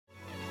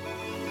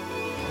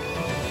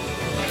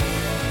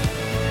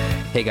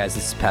Hey guys,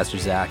 this is Pastor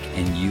Zac,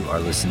 and you are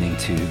listening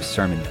to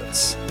Sermon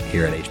Notes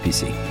here at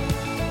HPC.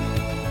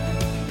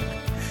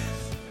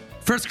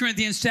 1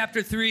 Corinthians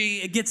chapter 3,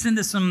 it gets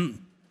into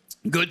some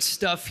good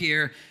stuff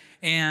here,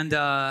 and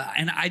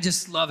I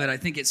just love it. I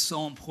think it's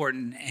so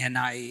important, and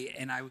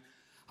I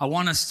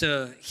want us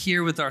to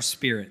hear with our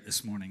spirit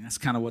this morning. That's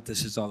kind of what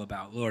this is all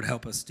about. Lord,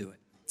 help us do it.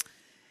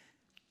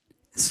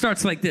 It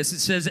starts like this. It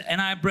says,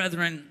 "And I,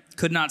 brethren,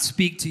 could not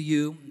speak to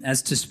you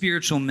as to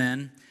spiritual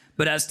men,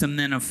 but as to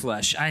men of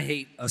flesh." I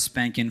hate a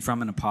spanking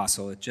from an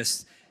apostle.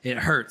 It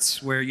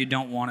hurts where you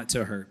don't want it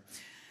to hurt.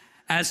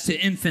 "As to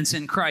infants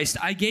in Christ,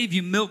 I gave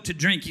you milk to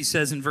drink," he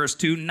says in verse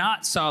 2,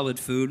 "not solid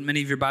food."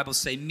 Many of your Bibles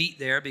say meat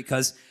there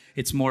because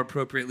it's more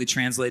appropriately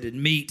translated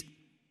meat.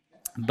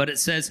 But it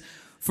says,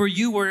 "For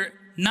you were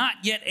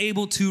not yet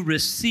able to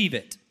receive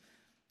it."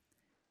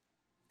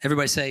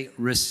 Everybody say,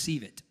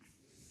 receive it.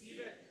 Receive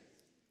it.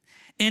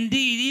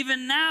 "Indeed,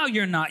 even now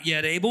you're not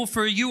yet able,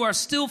 for you are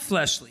still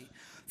fleshly.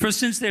 For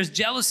since there's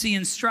jealousy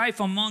and strife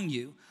among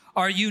you,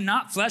 are you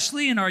not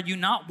fleshly, and are you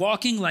not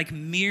walking like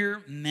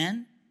mere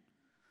men?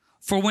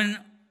 For when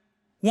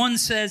one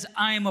says,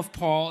 'I am of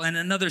Paul,' and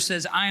another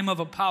says, 'I am of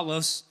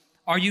Apollos,'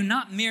 are you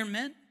not mere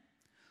men?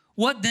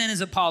 What then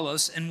is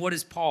Apollos, and what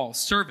is Paul?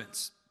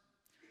 Servants,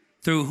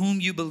 through whom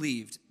you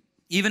believed,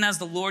 even as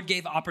the Lord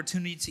gave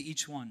opportunity to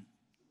each one.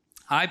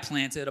 I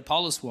planted,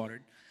 Apollos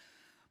watered,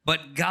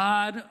 but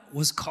God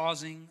was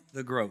causing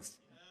the growth."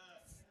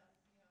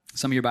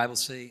 Some of your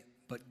Bibles say,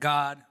 "But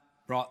God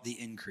brought the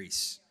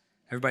increase."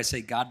 Everybody say,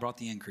 "God brought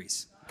the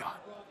increase." God.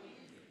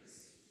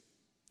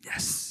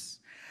 Yes.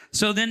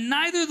 "So then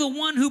neither the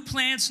one who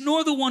plants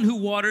nor the one who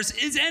waters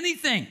is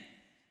anything."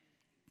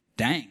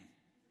 Dang.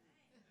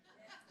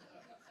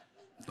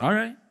 All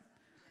right.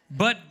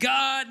 "But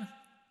God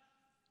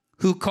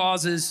who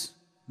causes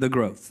the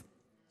growth."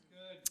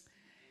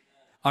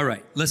 All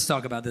right, let's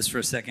talk about this for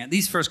a second.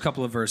 These first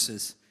couple of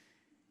verses,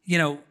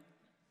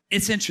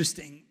 it's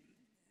interesting.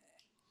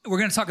 We're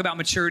going to talk about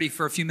maturity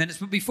for a few minutes,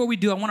 but before we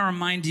do, I want to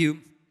remind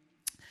you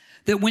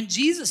that when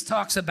Jesus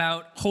talks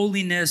about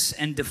holiness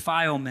and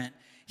defilement,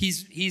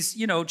 he's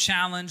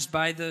challenged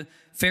by the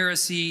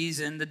Pharisees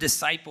and the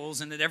disciples,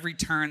 and at every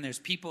turn there's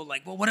people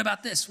like, "Well, what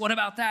about this? What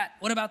about that?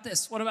 What about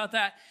this? What about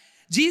that?"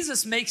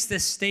 Jesus makes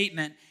this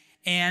statement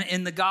and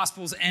in the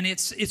Gospels, and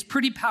it's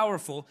pretty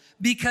powerful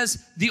because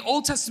the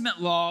Old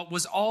Testament law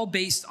was all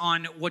based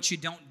on what you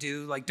don't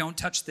do, like don't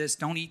touch this,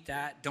 don't eat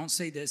that, don't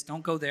say this,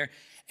 don't go there.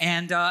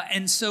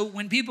 And so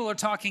when people are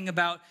talking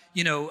about,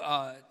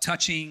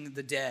 touching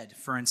the dead,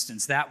 for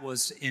instance, that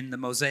was in the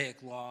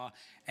Mosaic law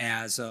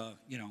as,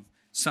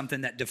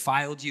 something that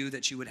defiled you,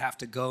 that you would have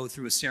to go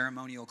through a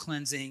ceremonial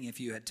cleansing if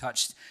you had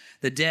touched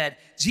the dead.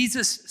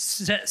 Jesus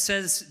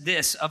says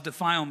this of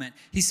defilement.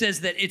 He says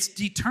that it's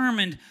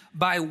determined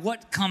by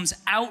what comes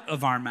out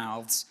of our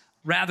mouths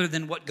rather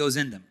than what goes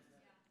in them.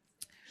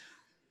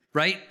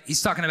 Right?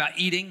 He's talking about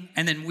eating,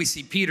 and then we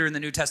see Peter in the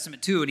New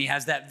Testament too, and he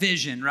has that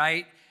vision,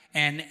 right?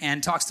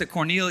 And talks to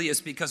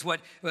Cornelius because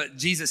what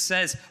Jesus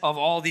says of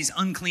all these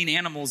unclean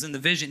animals in the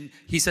vision,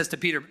 he says to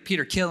Peter,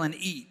 "Kill and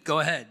eat. Go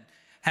ahead.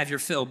 Have your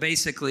fill."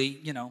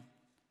 Basically,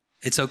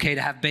 it's okay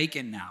to have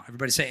bacon now.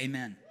 Everybody say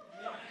amen.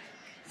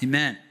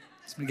 Amen.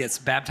 Somebody gets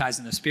baptized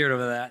in the Spirit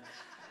over that.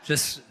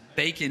 Just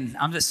bacon.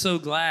 I'm just so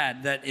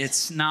glad that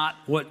it's not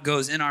what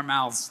goes in our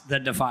mouths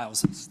that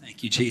defiles us.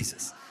 Thank you,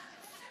 Jesus.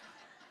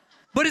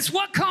 But it's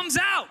what comes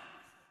out.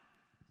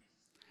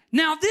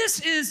 Now, this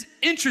is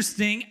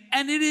interesting,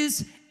 and it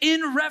is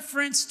in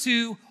reference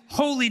to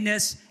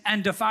holiness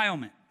and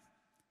defilement.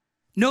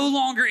 No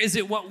longer is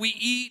it what we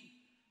eat.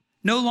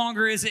 No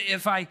longer is it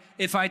if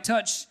I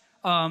touch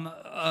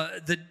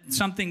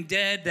something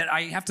dead that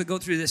I have to go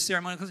through this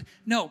ceremony.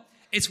 No,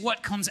 it's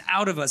what comes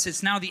out of us.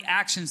 It's now the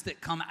actions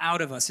that come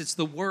out of us. It's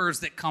the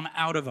words that come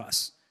out of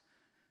us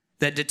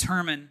that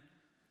determine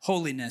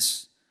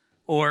holiness.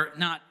 Or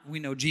not, we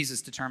know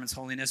Jesus determines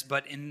holiness,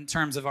 but in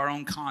terms of our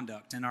own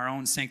conduct and our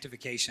own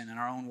sanctification and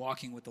our own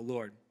walking with the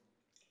Lord.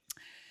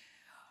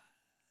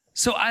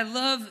 So I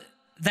love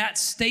that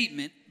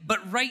statement,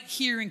 but right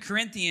here in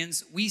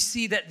Corinthians, we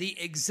see that the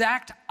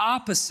exact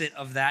opposite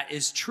of that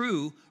is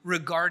true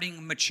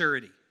regarding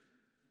maturity.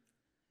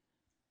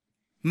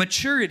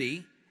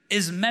 Maturity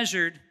is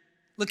measured,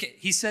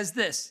 he says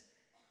this,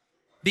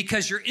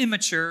 because you're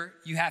immature,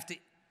 you have to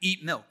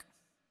eat milk.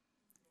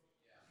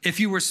 If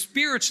you were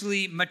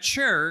spiritually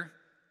mature,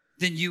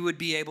 then you would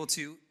be able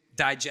to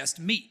digest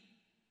meat.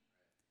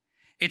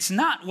 It's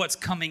not what's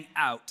coming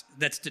out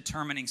that's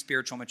determining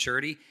spiritual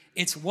maturity.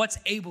 It's what's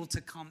able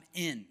to come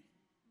in.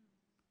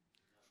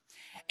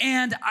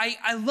 And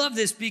I love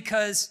this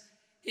because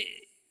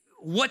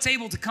what's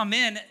able to come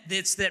in,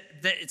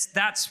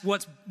 that's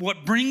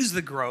what brings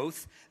the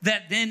growth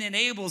that then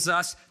enables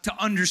us to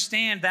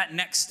understand that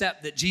next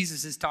step that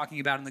Jesus is talking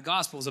about in the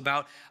Gospels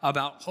about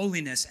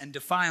holiness and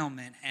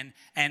defilement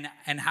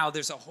and how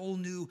there's a whole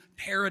new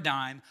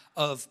paradigm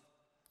of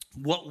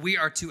what we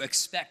are to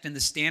expect and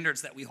the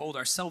standards that we hold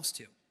ourselves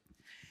to.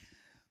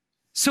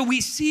 So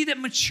we see that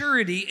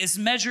maturity is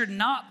measured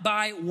not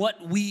by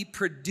what we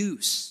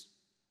produce,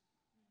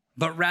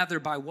 but rather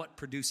by what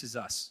produces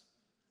us.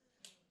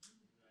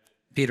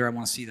 Peter, I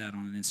want to see that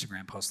on an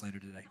Instagram post later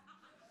today.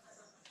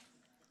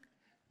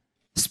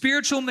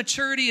 Spiritual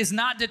maturity is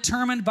not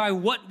determined by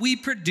what we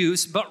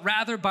produce, but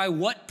rather by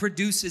what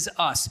produces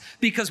us.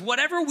 Because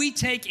whatever we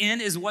take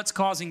in is what's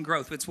causing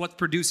growth. It's what's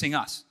producing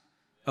us,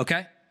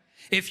 okay?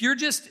 If you're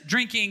just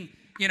drinking,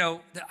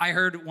 I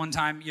heard one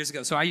time years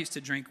ago, so I used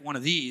to drink one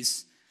of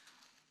these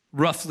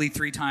roughly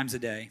 3 times a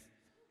day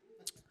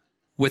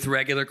with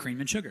regular cream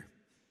and sugar.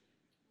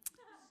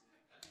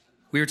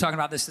 We were talking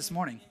about this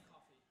morning.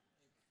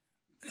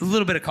 A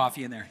little bit of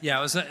coffee in there. Yeah,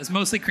 it was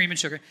mostly cream and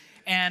sugar.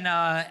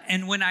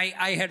 And when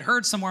I had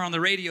heard somewhere on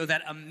the radio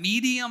that a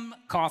medium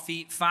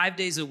coffee 5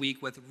 days a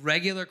week with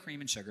regular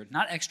cream and sugar,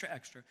 not extra,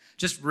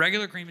 just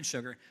regular cream and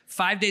sugar,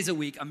 5 days a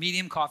week, a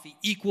medium coffee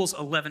equals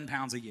 11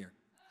 pounds a year.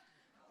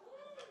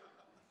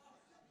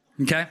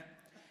 Okay?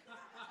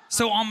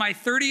 So on my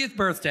 30th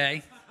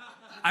birthday,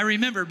 I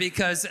remember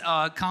because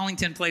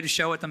Collington played a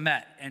show at the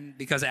Met, and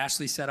because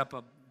Ashley set up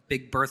a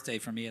big birthday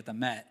for me at the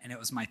Met, and it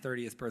was my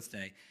 30th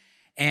birthday.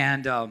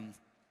 And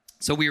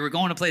so we were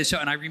going to play the show,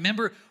 and I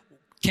remember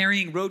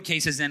carrying road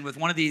cases in with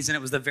one of these, and it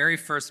was the very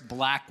first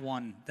black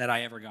one that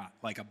I ever got,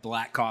 like a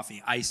black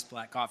coffee, iced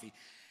black coffee.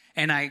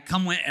 And I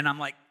and I'm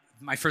like,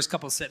 my first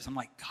couple of sips, I'm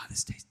like, God,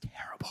 this tastes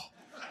terrible.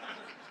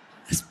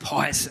 It's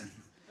poison.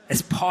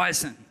 It's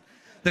poison.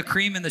 The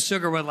cream and the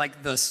sugar were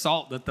like the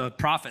salt that the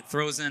prophet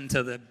throws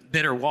into the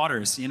bitter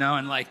waters,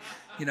 and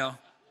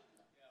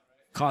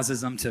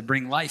causes them to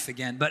bring life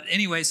again. But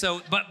anyway,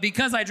 but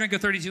because I drink a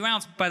 32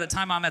 ounce, by the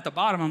time I'm at the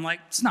bottom, I'm like,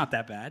 it's not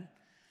that bad.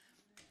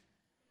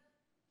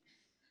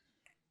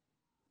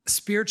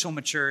 Spiritual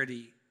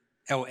maturity.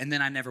 Oh, and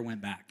then I never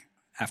went back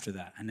after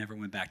that. I never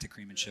went back to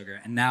cream and sugar.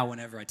 And now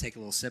whenever I take a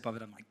little sip of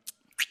it, I'm like,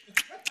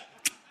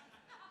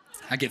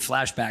 I get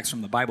flashbacks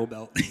from the Bible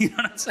Belt. You know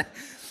what I'm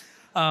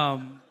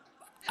saying?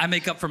 I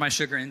make up for my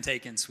sugar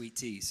intake in sweet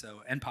tea,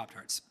 and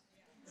Pop-Tarts.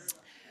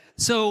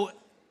 So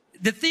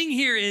the thing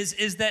here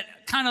is that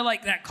kind of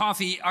like that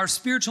coffee, our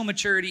spiritual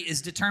maturity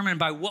is determined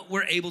by what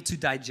we're able to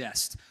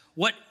digest,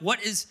 what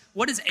is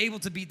able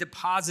to be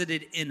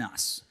deposited in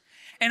us.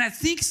 And I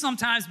think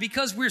sometimes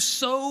because we're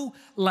so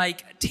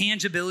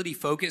tangibility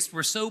focused,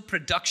 we're so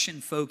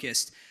production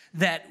focused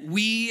that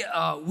we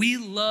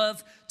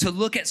love to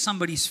look at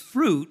somebody's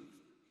fruit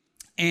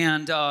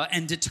and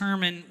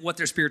determine what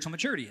their spiritual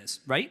maturity is,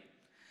 right?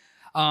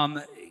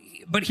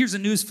 But here's a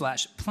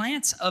newsflash: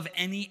 plants of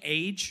any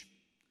age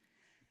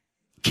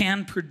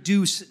can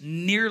produce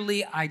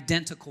nearly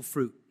identical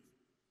fruit.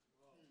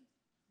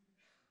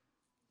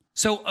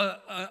 So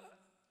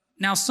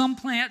now some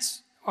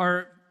plants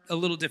are a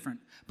little different,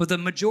 but the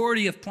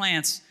majority of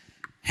plants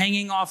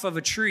hanging off of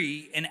a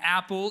tree, an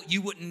apple,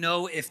 you wouldn't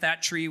know if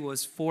that tree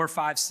was 4,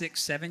 5,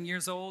 6, 7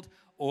 years old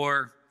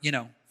or,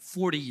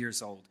 40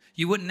 years old.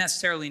 You wouldn't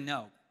necessarily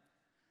know.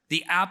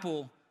 The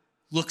apple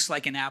looks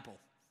like an apple.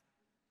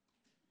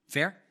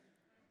 Fair?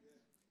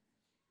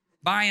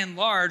 By and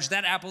large,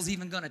 that apple's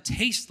even going to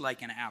taste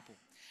like an apple.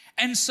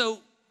 And so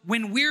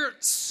when we're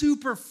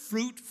super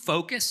fruit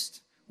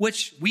focused,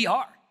 which we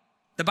are,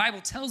 the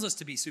Bible tells us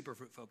to be super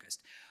fruit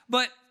focused.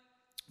 But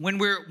when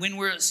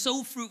we're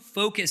so fruit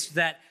focused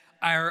that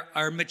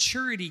our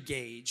maturity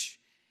gauge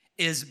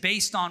is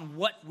based on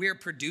what we're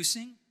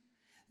producing,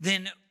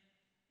 then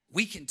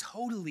we can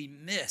totally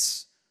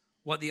miss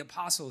what the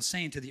apostle is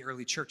saying to the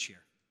early church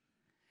here.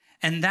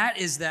 And that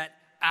is that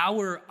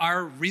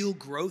our real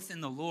growth in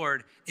the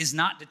Lord is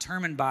not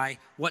determined by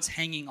what's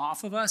hanging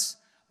off of us,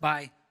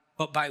 but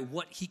by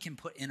what he can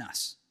put in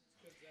us.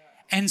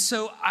 And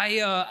so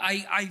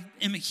I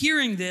am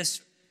hearing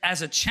this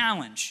as a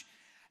challenge.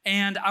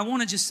 And I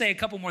want to just say a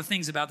couple more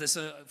things about this.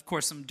 Of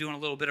course, I'm doing a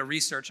little bit of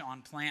research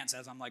on plants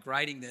as I'm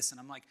writing this. And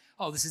I'm like,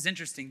 oh, this is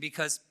interesting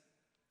because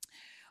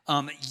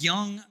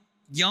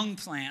young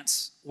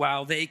plants,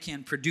 while they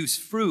can produce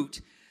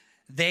fruit,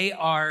 they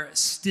are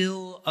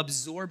still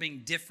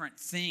absorbing different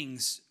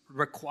things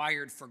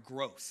required for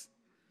growth.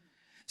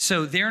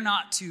 So they're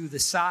not to the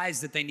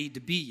size that they need to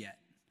be yet.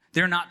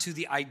 They're not to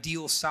the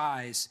ideal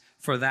size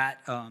for that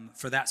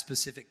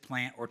specific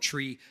plant or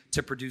tree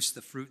to produce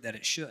the fruit that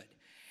it should.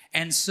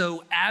 And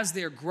so as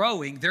they're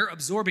growing, they're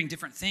absorbing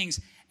different things,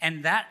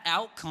 and that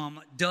outcome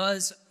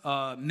does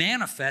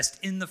manifest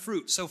in the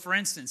fruit. So for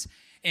instance,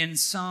 in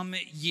some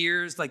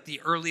years, like the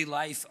early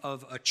life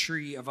of a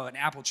tree, of an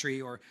apple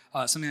tree or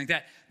something like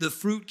that, the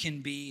fruit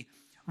can be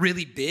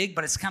really big,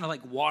 but it's kind of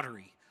like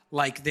watery.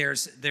 Like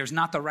there's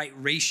not the right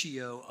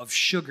ratio of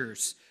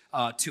sugars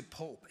to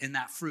pulp in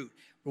that fruit.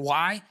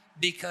 Why?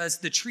 Because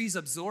the tree's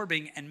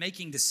absorbing and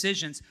making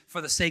decisions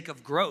for the sake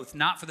of growth,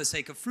 not for the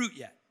sake of fruit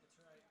yet.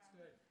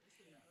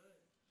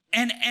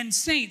 And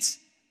saints,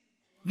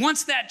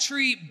 once that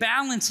tree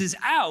balances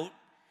out,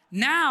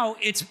 now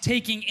it's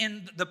taking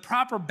in the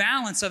proper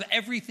balance of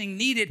everything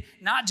needed,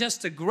 not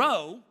just to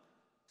grow,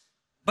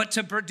 but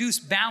to produce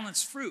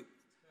balanced fruit.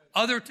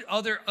 Other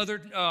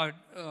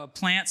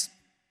plants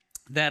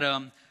that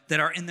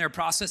are in their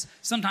process,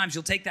 sometimes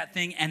you'll take that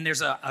thing and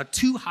there's a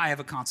too high of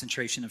a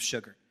concentration of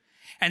sugar.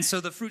 And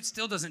so the fruit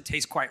still doesn't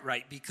taste quite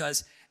right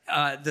because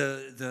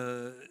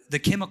the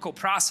chemical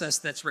process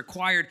that's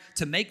required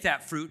to make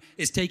that fruit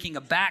is taking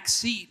a back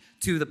seat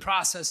to the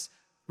process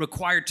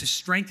required to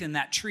strengthen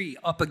that tree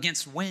up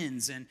against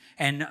winds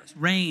and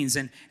rains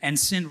and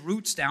send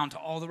roots down to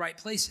all the right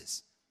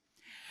places.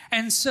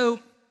 And so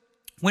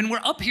when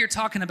we're up here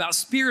talking about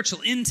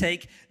spiritual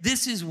intake,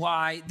 this is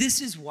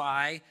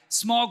why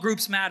small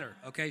groups matter.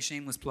 Okay,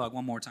 shameless plug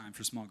one more time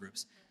for small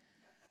groups.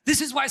 This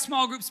is why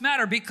small groups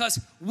matter, because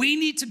we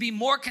need to be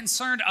more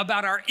concerned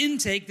about our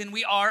intake than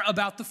we are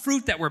about the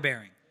fruit that we're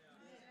bearing.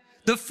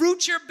 The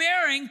fruit you're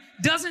bearing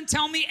doesn't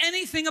tell me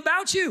anything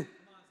about you.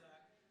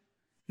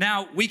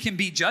 Now, we can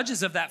be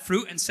judges of that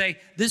fruit and say,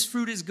 this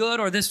fruit is good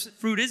or this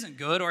fruit isn't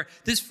good, or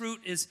this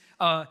fruit is,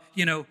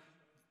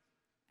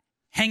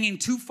 hanging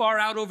too far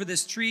out over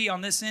this tree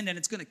on this end and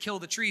it's going to kill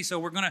the tree. So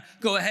we're going to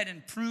go ahead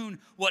and prune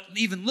what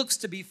even looks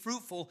to be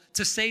fruitful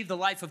to save the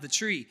life of the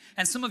tree.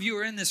 And some of you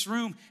are in this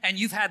room and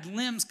you've had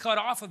limbs cut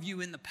off of you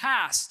in the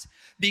past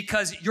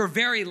because your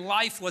very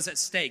life was at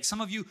stake. Some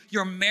of you,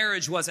 your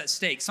marriage was at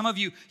stake. Some of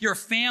you, your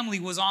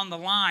family was on the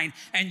line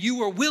and you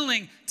were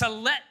willing to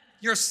let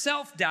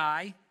yourself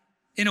die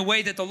in a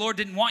way that the Lord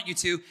didn't want you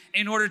to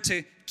in order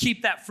to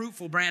keep that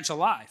fruitful branch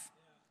alive.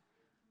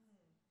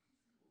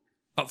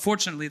 But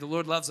fortunately, the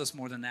Lord loves us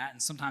more than that,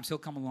 and sometimes he'll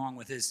come along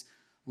with his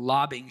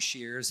lobbing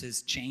shears,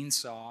 his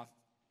chainsaw,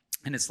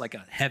 and it's like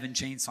a heaven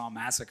chainsaw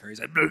massacre.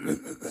 He's like,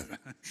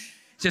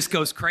 just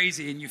goes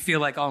crazy, and you feel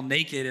like all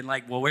naked and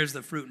like, well, where's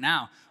the fruit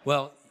now?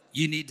 Well,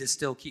 you need to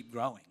still keep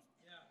growing.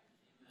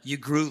 You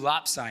grew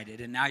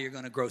lopsided, and now you're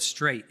going to grow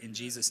straight in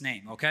Jesus'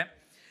 name, okay?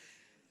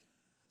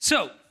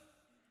 So,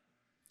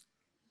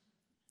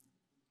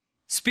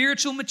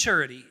 spiritual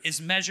maturity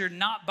is measured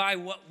not by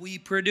what we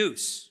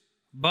produce,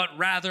 but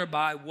rather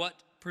by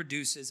what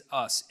produces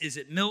us. Is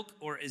it milk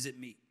or is it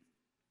meat?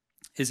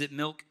 Is it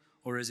milk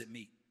or is it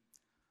meat?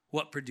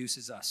 What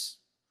produces us?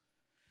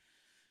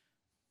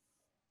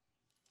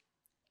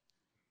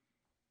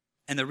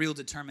 And the real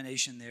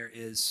determination there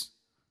is,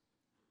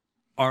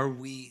 are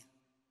we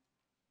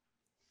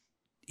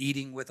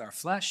eating with our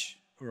flesh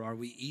or are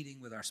we eating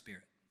with our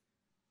spirit?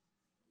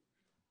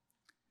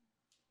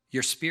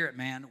 Your spirit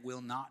man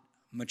will not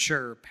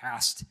mature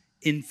past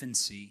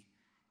infancy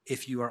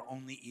if you are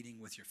only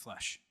eating with your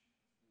flesh.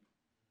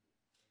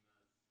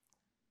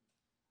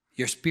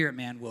 Your spirit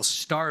man will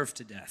starve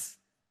to death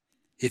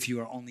if you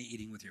are only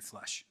eating with your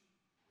flesh.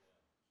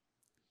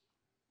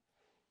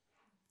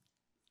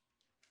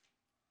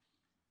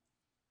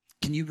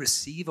 Can you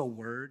receive a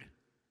word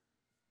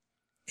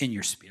in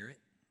your spirit?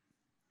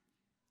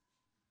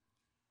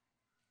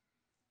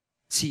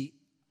 See,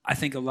 I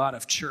think a lot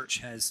of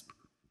church,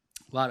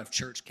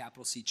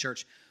 capital C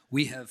church,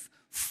 we have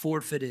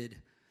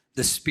forfeited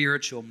the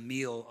spiritual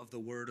meal of the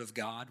Word of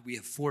God. We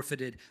have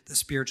forfeited the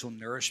spiritual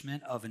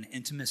nourishment of an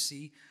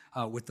intimacy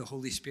with the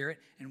Holy Spirit,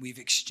 and we've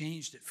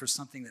exchanged it for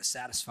something that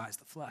satisfies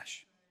the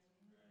flesh.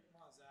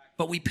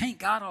 But we paint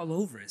God all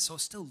over it, so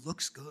it still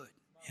looks good.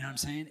 You know what I'm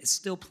saying? It's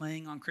still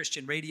playing on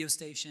Christian radio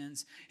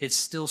stations. It's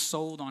still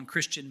sold on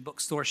Christian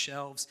bookstore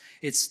shelves.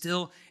 It's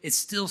still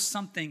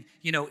something,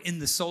 in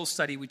the soul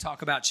study, we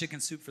talk about chicken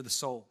soup for the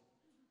soul.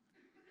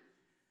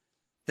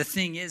 The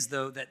thing is,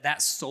 though, that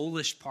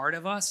soulish part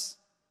of us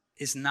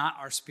is not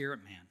our spirit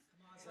man.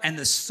 And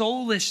the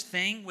soulish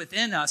thing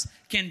within us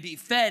can be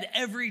fed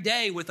every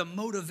day with a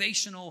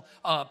motivational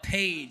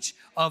page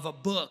of a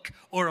book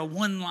or a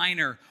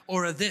one-liner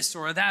or a this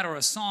or a that or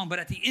a song. But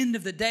at the end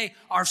of the day,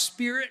 our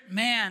spirit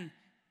man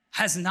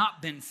has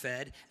not been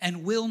fed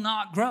and will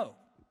not grow.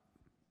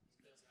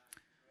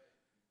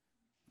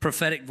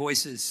 Prophetic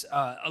voices.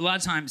 A lot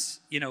of times,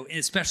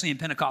 especially in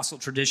Pentecostal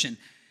tradition,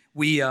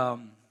 we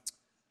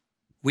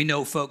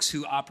know folks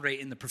who operate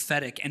in the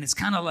prophetic, and it's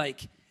kind of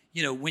like,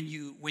 when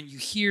you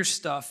hear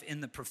stuff in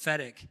the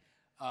prophetic,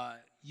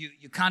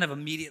 you kind of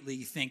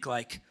immediately think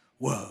like,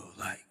 whoa,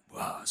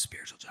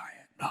 spiritual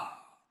giant. Oh.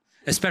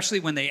 Especially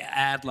when they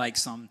add like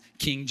some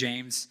King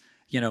James,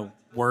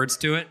 words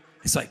to it.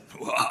 It's like,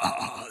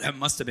 whoa, that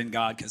must have been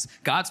God, because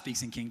God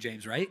speaks in King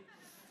James, right?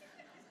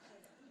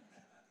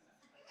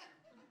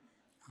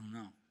 I don't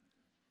know.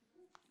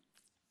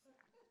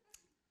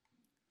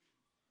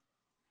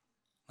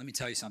 Let me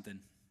tell you something.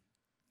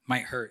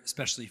 Might hurt,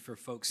 especially for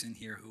folks in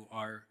here who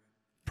are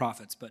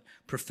prophets, but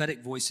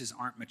prophetic voices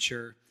aren't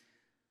mature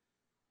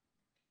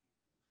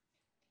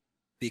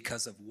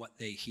because of what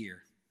they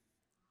hear.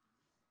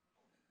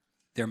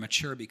 They're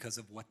mature because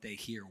of what they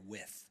hear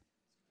with.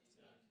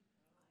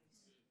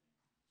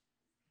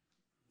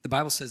 The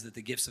Bible says that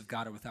the gifts of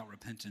God are without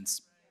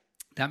repentance.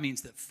 That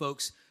means that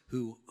folks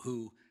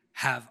who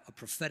have a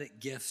prophetic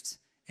gift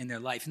in their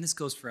life, and this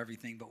goes for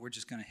everything, but we're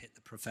just going to hit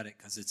the prophetic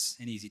because it's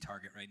an easy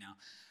target right now.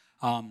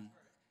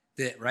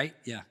 Right?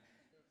 Yeah.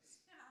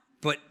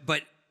 But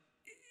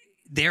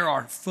there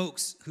are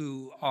folks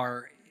who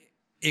are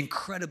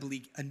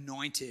incredibly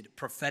anointed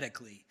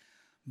prophetically,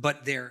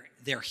 but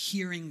they're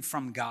hearing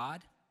from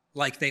God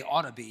like they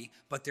ought to be,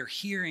 but they're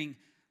hearing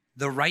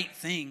the right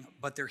thing,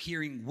 but they're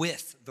hearing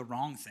with the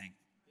wrong thing.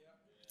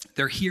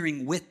 They're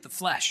hearing with the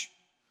flesh.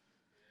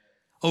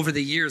 Over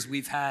the years,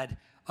 we've had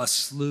a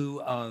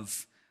slew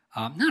of,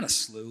 not a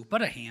slew,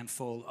 but a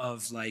handful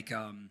of the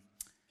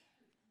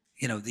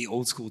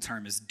old school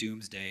term is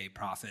doomsday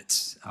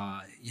prophets,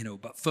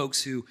 but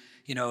folks who,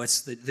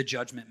 it's the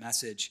judgment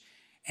message.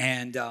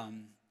 And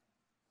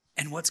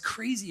what's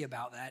crazy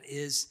about that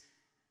is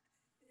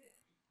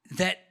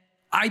that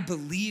I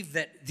believe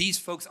that these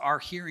folks are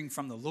hearing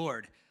from the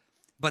Lord,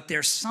 but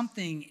there's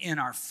something in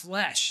our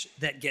flesh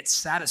that gets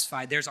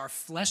satisfied. There's our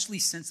fleshly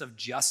sense of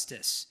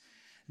justice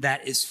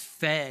that is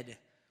fed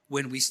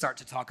when we start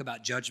to talk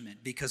about judgment,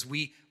 because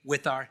we,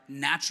 with our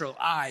natural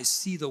eyes,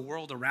 see the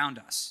world around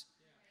us.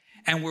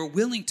 And we're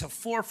willing to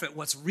forfeit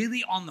what's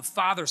really on the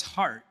Father's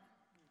heart.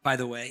 By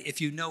the way,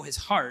 if you know his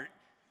heart,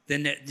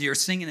 then you're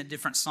singing a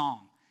different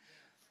song.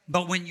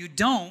 But when you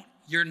don't,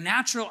 your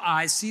natural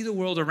eyes see the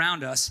world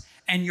around us,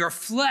 and your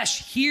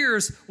flesh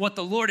hears what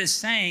the Lord is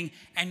saying,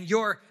 and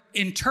your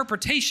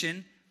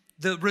interpretation,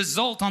 the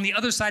result on the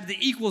other side of the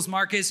equals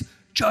mark is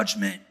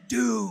judgment,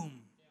 doom.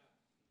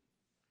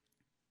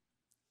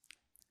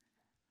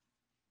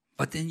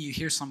 But then you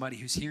hear somebody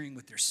who's hearing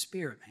with their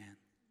spirit, man.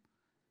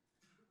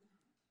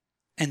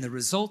 And the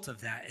result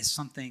of that is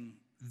something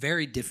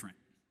very different.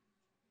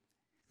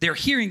 They're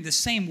hearing the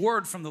same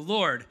word from the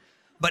Lord,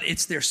 but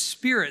it's their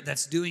spirit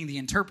that's doing the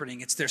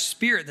interpreting. It's their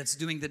spirit that's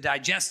doing the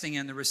digesting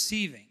and the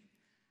receiving.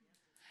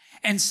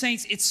 And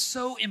saints, it's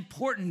so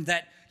important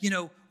that,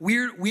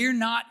 we're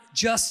not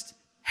just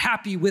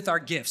happy with our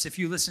gifts. If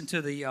you listen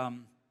to the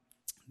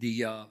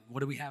what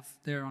do we have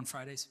there on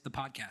Fridays? The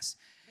podcast.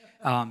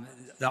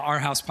 The Our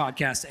House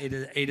podcast,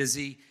 A to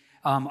Z.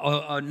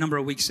 A number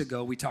of weeks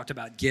ago, we talked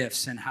about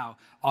gifts and how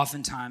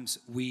oftentimes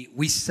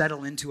we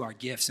settle into our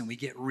gifts and we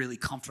get really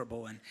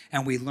comfortable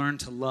and we learn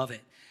to love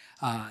it.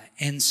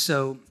 And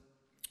so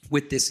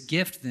with this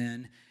gift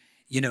then,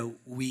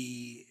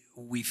 we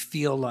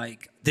feel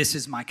like this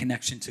is my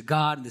connection to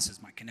God and this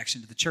is my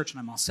connection to the church and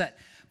I'm all set.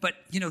 But,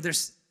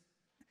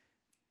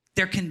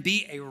 there can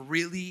be a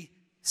really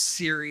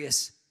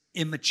serious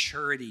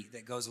immaturity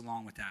that goes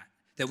along with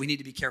that we need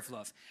to be careful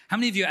of. How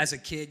many of you as a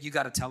kid, you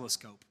got a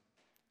telescope?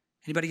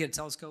 Anybody get a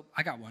telescope?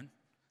 I got one.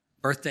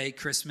 Birthday,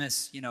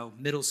 Christmas,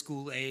 middle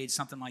school age,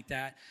 something like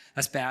that.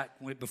 That's back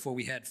before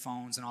we had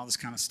phones and all this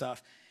kind of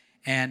stuff.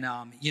 And,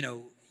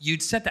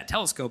 you'd set that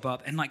telescope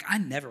up and I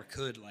never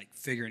could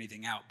figure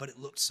anything out, but it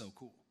looked so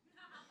cool.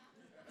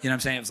 You know what I'm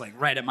saying? It was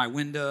right at my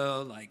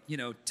window,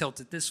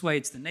 tilt it this way,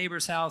 it's the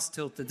neighbor's house,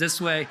 tilt it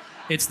this way,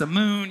 it's the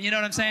moon, you know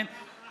what I'm saying?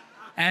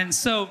 And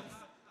so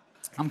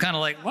I'm kind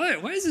of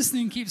why does this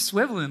thing keep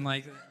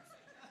swiveling?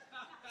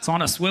 It's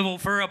on a swivel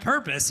for a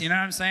purpose, you know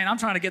what I'm saying? I'm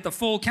trying to get the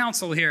full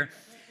counsel here.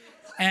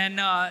 And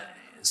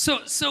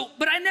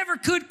but I never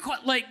could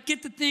quite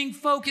get the thing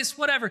focused,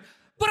 whatever.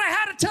 But I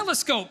had a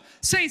telescope.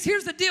 Saints,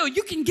 here's the deal.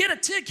 You can get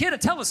a kid a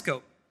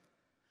telescope,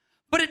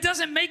 but it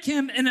doesn't make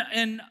him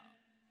an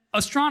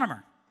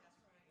astronomer.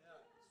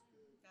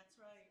 That's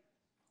right.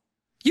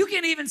 You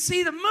can even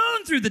see the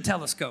moon through the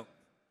telescope.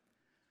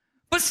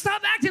 But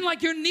stop acting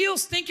like you're Neil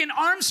stinking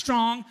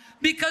Armstrong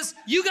because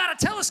you got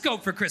a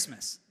telescope for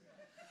Christmas.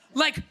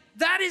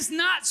 That is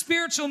not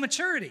spiritual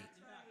maturity.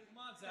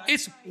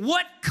 It's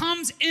what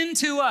comes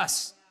into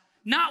us,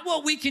 not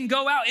what we can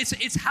go out.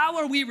 It's how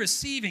are we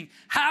receiving?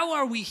 How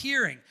are we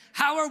hearing?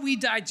 How are we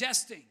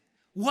digesting?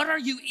 What are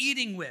you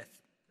eating with?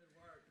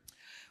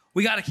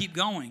 We got to keep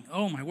going.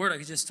 Oh, my word, I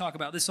could just talk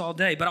about this all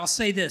day. But I'll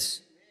say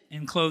this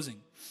in closing.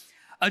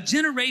 A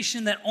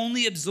generation that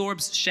only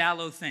absorbs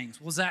shallow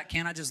things. Well, Zach,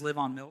 can't I just live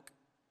on milk?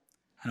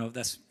 I know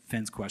that's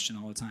Finn's question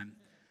all the time.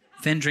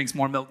 Finn drinks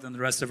more milk than the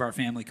rest of our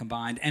family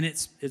combined, and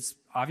it's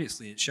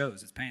obviously it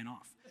shows. It's paying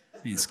off.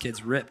 I mean, this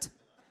kid's ripped.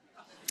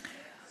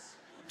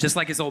 Just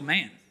like his old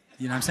man.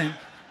 You know what I'm saying?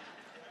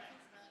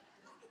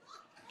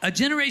 A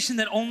generation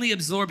that only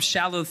absorbs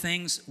shallow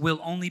things will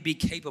only be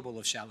capable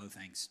of shallow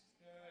things.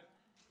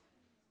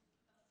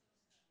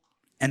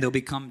 And they'll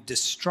become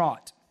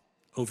distraught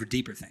over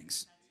deeper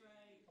things.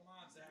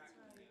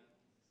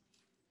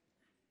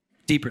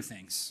 Deeper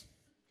things.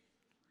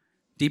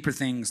 Deeper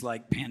things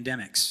like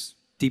pandemics.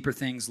 Deeper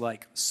things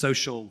like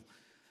social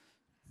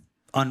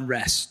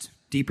unrest.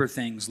 Deeper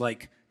things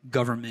like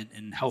government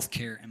and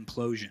healthcare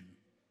implosion.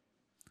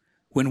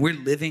 When we're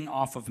living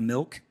off of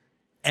milk,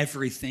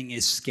 everything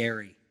is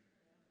scary.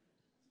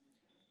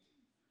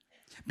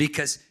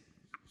 Because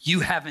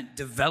you haven't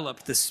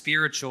developed the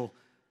spiritual,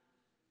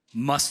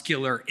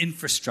 muscular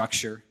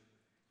infrastructure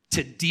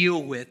to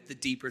deal with the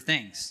deeper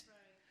things.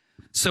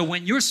 So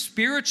when your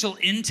spiritual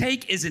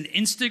intake is an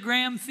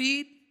Instagram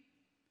feed,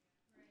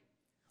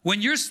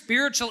 when your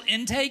spiritual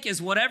intake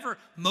is whatever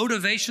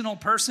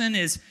motivational person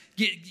is,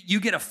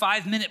 you get a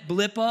 5-minute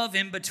blip of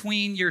in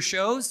between your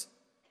shows,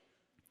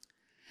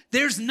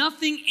 there's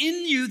nothing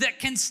in you that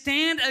can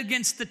stand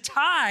against the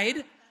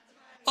tide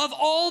of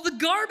all the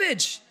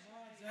garbage.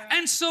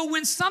 And so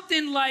when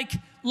something like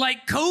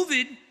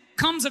COVID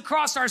comes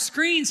across our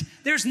screens,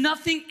 there's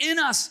nothing in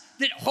us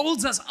that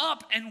holds us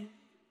up, and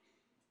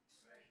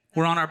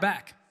we're on our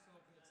back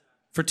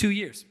for 2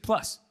 years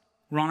plus.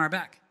 We're on our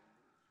back.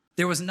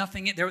 There was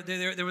nothing,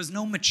 there was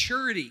no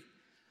maturity.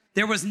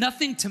 There was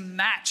nothing to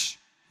match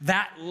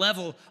that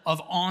level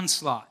of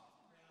onslaught.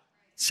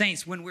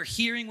 Saints, when we're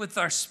hearing with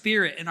our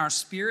spirit and our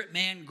spirit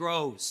man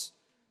grows,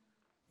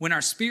 when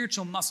our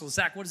spiritual muscles,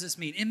 Zach, what does this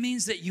mean? It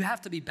means that you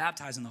have to be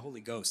baptized in the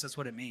Holy Ghost. That's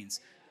what it means.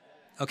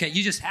 Okay,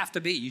 you just have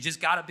to be. You just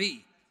got to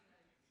be.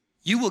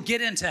 You will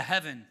get into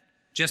heaven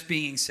just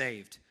being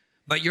saved.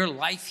 But your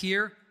life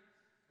here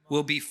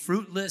will be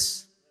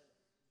fruitless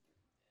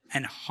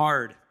and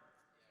hard.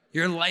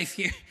 Your life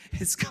here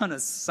is going to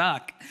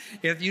suck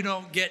if you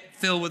don't get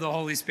filled with the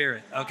Holy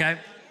Spirit, okay?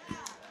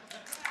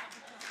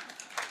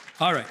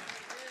 All right.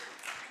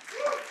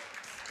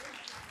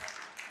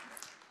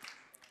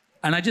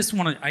 And I just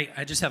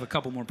have a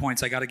couple more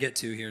points I got to get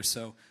to here.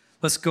 So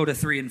let's go to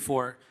 3 and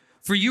 4.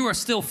 For you are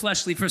still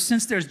fleshly, for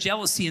since there's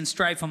jealousy and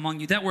strife among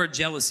you. That word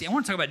jealousy, I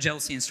want to talk about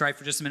jealousy and strife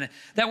for just a minute.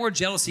 That word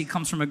jealousy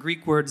comes from a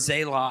Greek word,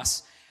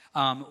 zelos,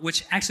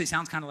 which actually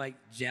sounds kind of like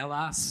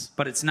jealous,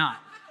 but it's not.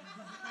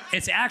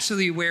 It's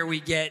actually where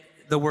we get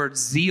the word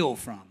zeal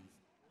from.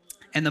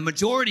 And the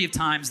majority of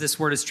times this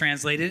word is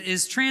translated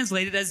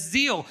as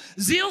zeal.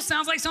 Zeal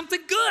sounds like something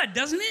good,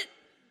 doesn't it?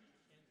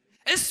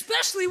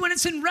 Especially when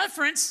it's in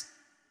reference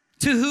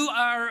to who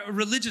our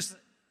religious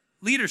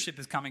leadership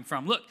is coming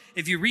from. Look,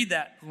 if you read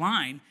that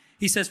line,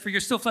 he says, for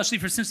you're still fleshly,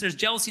 for since there's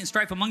jealousy and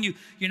strife among you,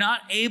 you're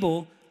not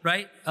able,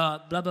 right? Blah,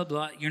 blah,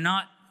 blah. You're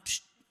not,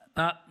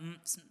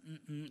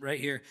 right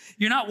here.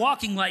 You're not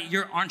walking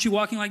aren't you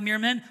walking like mere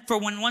men? For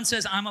when one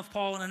says, I'm of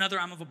Paul, and another,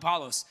 I'm of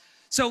Apollos.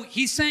 So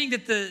he's saying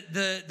that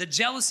the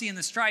jealousy and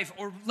the strife,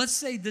 or let's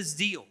say the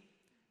zeal,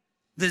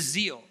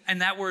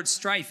 and that word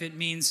strife, it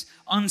means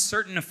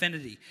uncertain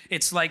affinity.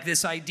 It's like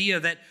this idea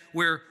that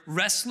we're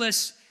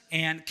restless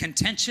and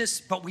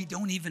contentious, but we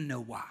don't even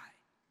know why.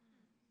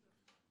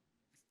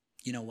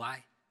 You know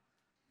why?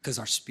 Because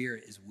our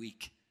spirit is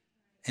weak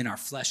and our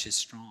flesh is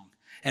strong.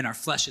 And our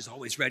flesh is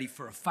always ready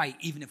for a fight,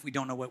 even if we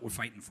don't know what we're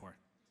fighting for.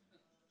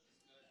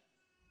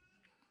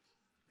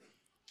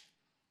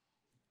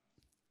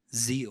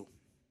 Zeal.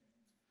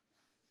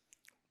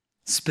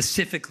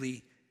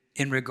 Specifically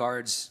in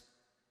regards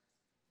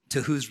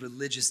to whose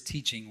religious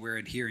teaching we're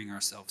adhering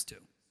ourselves to.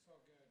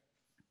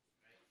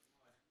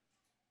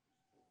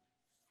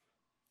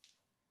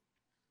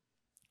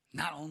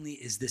 Not only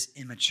is this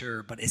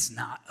immature, but it's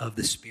not of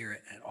the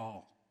Spirit at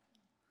all.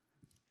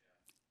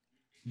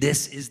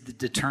 This is the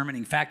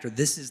determining factor.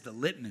 This is the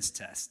litmus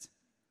test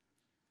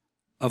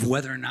of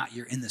whether or not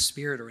you're in the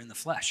Spirit or in the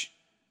flesh.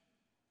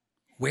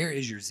 Where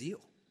is your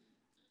zeal?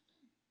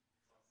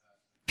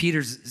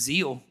 Peter's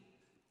zeal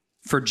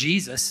for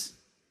Jesus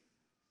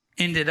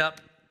ended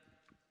up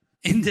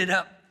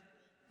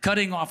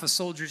cutting off a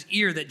soldier's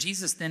ear that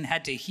Jesus then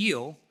had to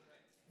heal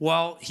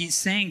while he's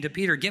saying to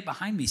Peter, get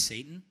behind me,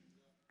 Satan.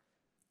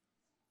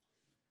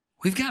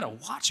 We've got to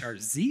watch our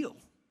zeal.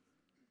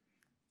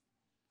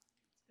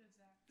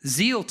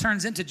 Zeal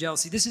turns into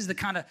jealousy. This is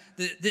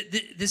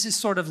this is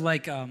sort of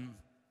like a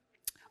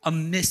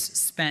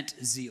misspent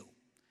zeal.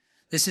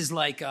 This is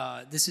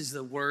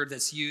the word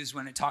that's used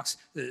when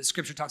the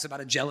scripture talks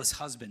about a jealous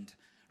husband,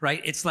 right?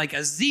 It's like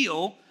a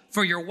zeal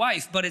for your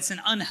wife, but it's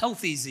an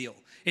unhealthy zeal.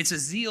 It's a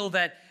zeal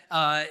that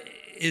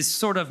is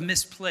sort of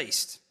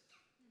misplaced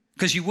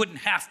because you wouldn't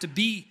have to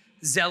be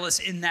zealous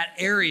in that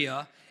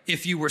area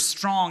if you were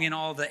strong in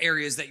all the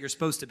areas that you're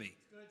supposed to be.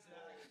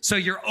 So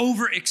you're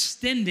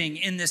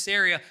overextending in this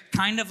area,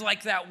 kind of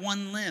like that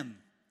one limb.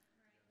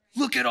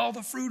 Look at all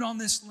the fruit on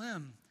this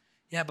limb.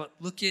 Yeah, but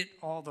look at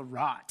all the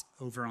rot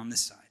over on this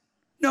side.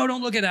 No,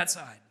 don't look at that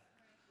side.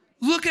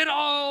 Look at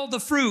all the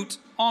fruit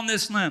on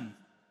this limb.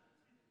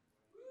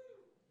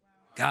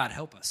 God,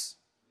 help us.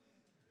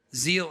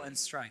 Zeal and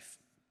strife.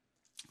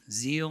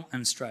 Zeal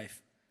and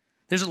strife.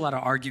 There's a lot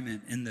of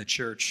argument in the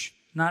church.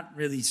 Not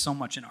really so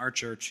much in our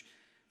church.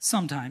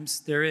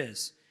 Sometimes there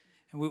is.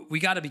 And we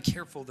got to be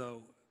careful,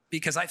 though,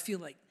 because I feel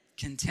like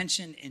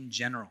contention in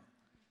general.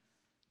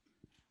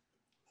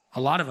 A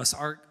lot of us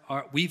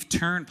we've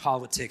turned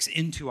politics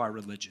into our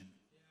religion.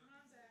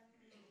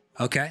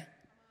 Okay?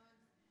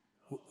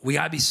 We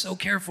got to be so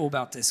careful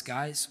about this,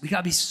 guys. We got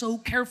to be so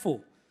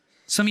careful.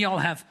 Some of y'all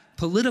have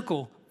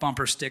political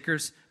bumper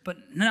stickers, but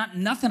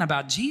nothing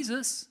about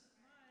Jesus.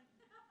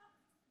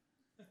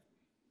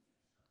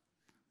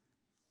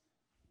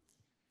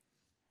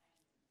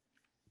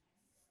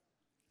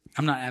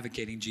 I'm not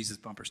advocating Jesus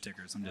bumper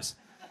stickers. I'm just,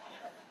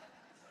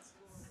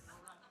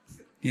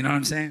 you know what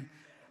I'm saying?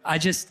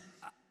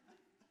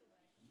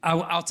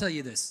 I'll tell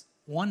you this.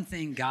 One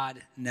thing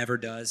God never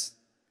does,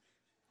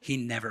 he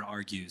never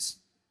argues.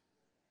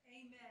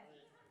 Amen.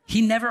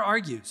 He never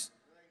argues.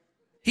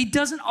 He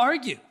doesn't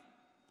argue.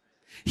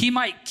 He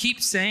might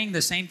keep saying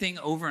the same thing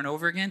over and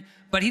over again,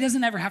 but he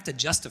doesn't ever have to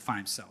justify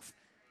himself.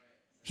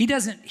 He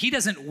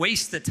doesn't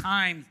waste the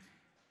time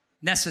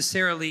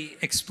necessarily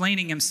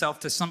explaining himself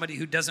to somebody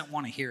who doesn't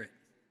want to hear it.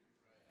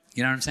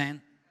 You know what I'm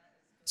saying?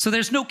 So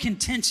there's no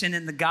contention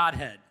in the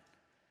Godhead.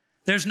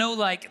 There's no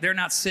they're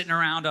not sitting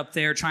around up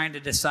there trying to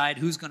decide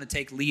who's going to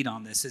take lead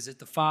on this. Is it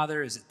the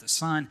Father? Is it the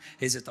Son?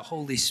 Is it the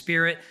Holy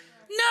Spirit?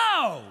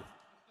 No!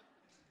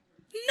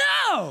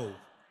 No,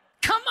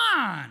 come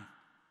on.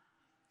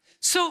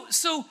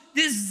 So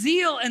this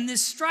zeal and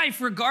this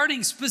strife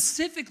regarding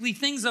specifically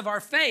things of our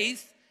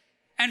faith,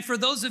 and for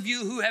those of you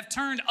who have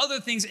turned other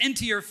things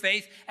into your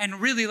faith, and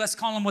really let's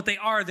call them what they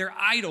are, they're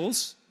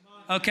idols,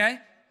 okay?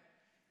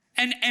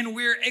 And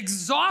we're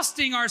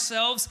exhausting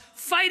ourselves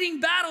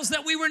fighting battles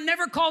that we were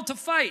never called to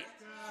fight,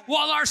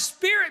 while our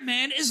spirit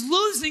man is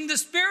losing the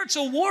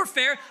spiritual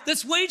warfare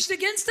that's waged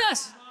against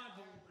us.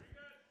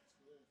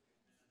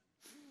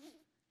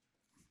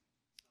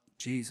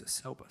 Jesus,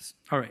 help us.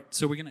 All right,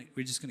 so we're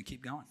just gonna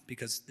keep going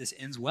because this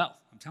ends well.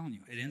 I'm telling you,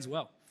 it ends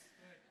well.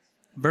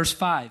 Verse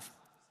 5.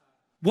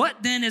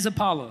 What then is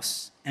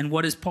Apollos and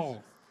what is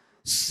Paul?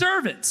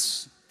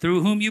 Servants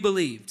through whom you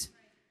believed.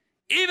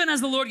 Even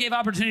as the Lord gave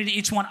opportunity to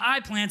each one,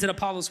 I planted,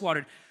 Apollos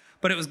watered,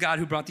 but it was God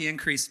who brought the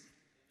increase.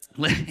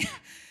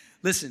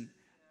 Listen,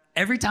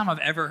 every time I've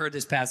ever heard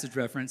this passage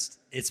referenced,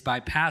 it's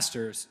by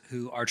pastors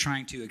who are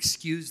trying to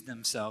excuse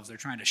themselves. They're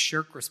trying to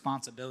shirk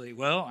responsibility.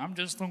 Well, I'm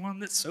just the one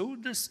that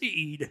sowed the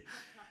seed.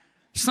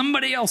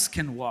 Somebody else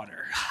can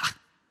water.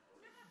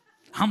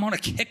 I'm going to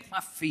kick my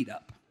feet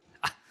up.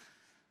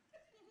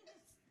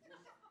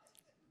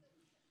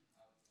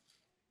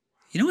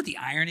 You know what the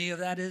irony of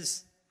that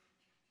is?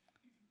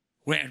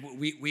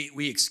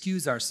 We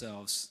excuse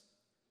ourselves,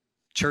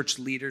 church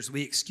leaders,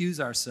 we excuse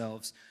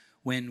ourselves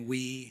when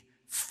we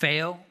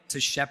fail to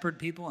shepherd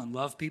people and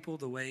love people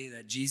the way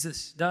that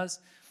Jesus does.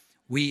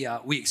 We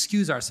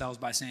excuse ourselves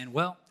by saying,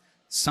 well,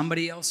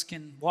 somebody else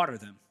can water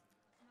them.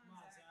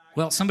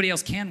 Well, somebody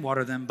else can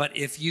water them, but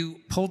if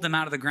you pulled them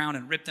out of the ground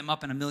and ripped them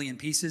up in a million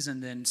pieces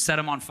and then set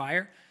them on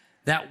fire,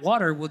 that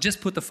water will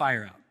just put the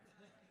fire out.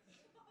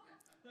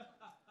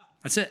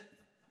 That's it.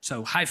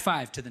 So high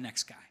five to the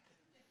next guy.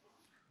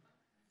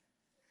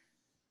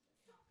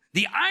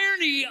 The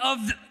irony of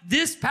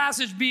this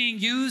passage being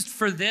used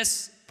for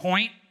this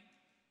point,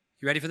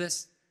 you ready for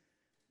this?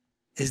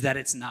 Is that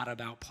it's not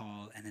about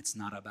Paul and it's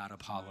not about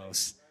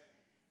Apollos.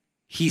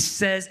 He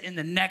says in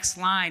the next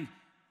line,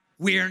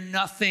 we're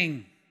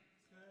nothing.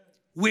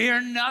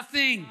 We're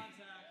nothing.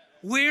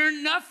 We're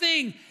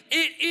nothing.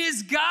 It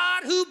is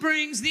God who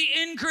brings the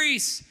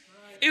increase.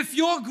 If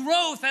your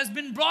growth has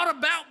been brought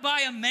about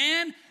by a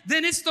man,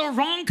 then it's the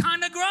wrong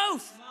kind of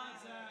growth.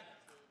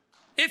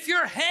 If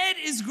your head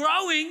is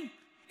growing,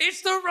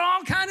 it's the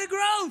wrong kind of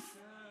growth.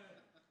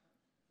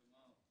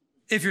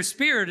 If your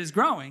spirit is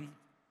growing,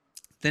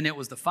 then it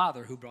was the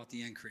Father who brought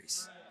the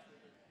increase.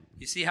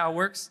 You see how it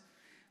works?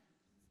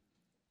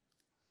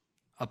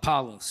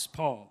 Apollos,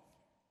 Paul.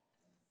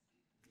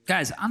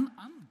 Guys, I'm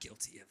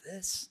guilty of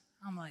this.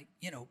 I'm like,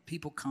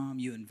 people come,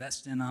 you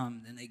invest in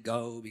them, then they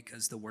go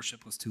because the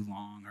worship was too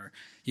long or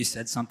you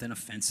said something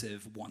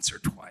offensive once or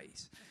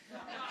twice.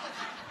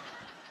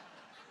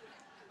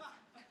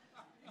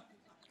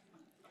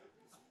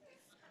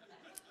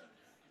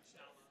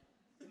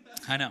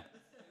 I know.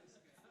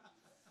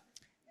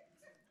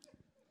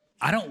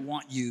 I don't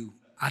want you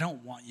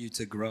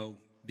to grow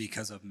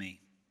because of me.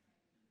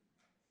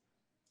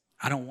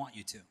 I don't want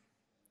you to.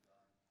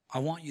 I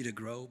want you to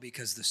grow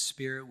because the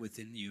Spirit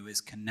within you is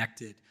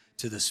connected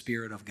to the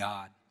Spirit of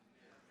God.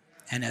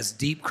 And as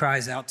deep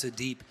cries out to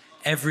deep,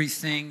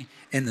 everything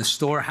in the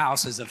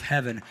storehouses of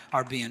heaven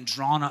are being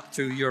drawn up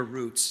through your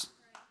roots.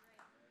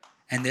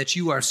 And that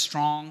you are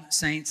strong,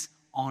 saints,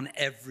 on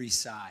every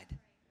side.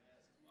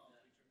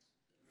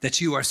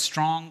 That you are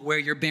strong where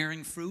you're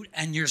bearing fruit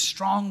and you're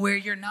strong where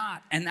you're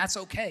not. And that's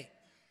okay.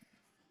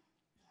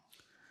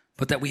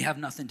 But that we have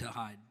nothing to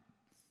hide.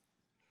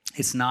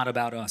 It's not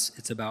about us.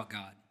 It's about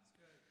God.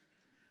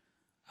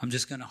 I'm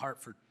just going to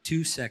harp for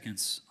 2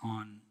 seconds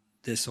on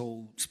this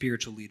whole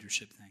spiritual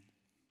leadership thing.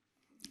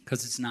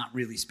 Because it's not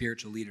really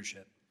spiritual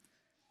leadership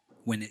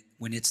when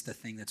it's the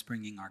thing that's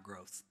bringing our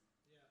growth.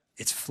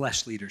 It's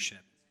flesh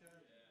leadership.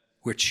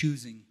 We're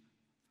choosing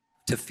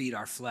to feed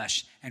our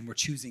flesh, and we're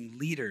choosing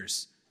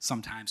leaders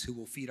sometimes who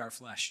will feed our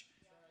flesh.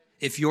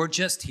 If you're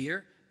just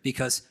here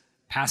because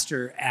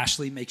Pastor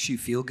Ashley makes you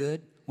feel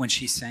good when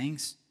she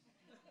sings,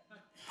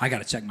 I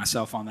got to check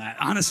myself on that.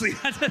 Honestly,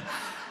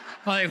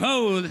 like,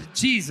 oh,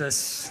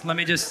 Jesus, let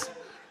me just.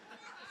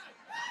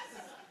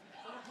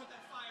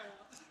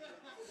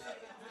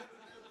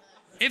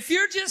 If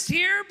you're just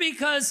here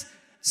because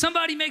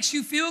somebody makes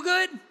you feel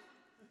good,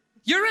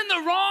 you're in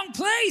the wrong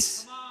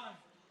place.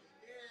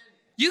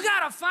 You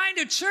got to find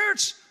a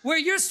church where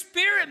your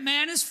spirit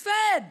man is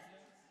fed.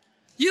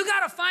 You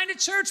got to find a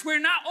church where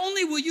not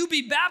only will you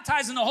be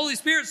baptized in the Holy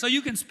Spirit so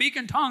you can speak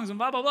in tongues and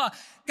blah, blah, blah.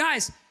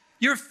 Guys,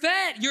 you're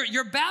fed,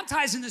 you're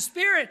baptized in the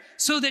Spirit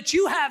so that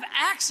you have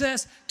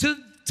access to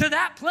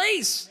that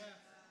place.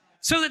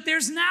 So that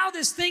there's now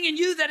this thing in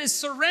you that is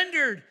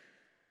surrendered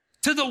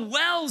to the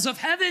wells of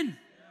heaven.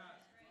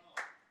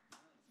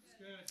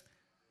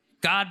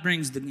 God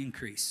brings the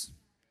increase.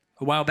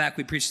 A while back,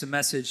 we preached a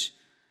message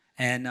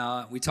and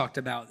we talked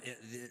about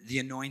the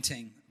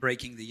anointing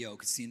breaking the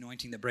yoke. It's the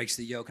anointing that breaks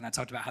the yoke. And I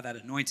talked about how that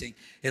anointing,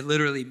 it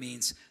literally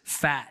means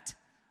fat.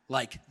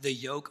 Like the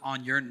yoke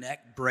on your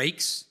neck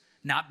breaks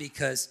not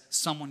because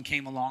someone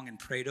came along and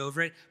prayed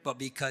over it, but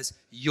because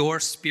your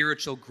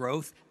spiritual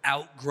growth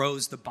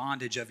outgrows the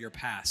bondage of your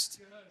past.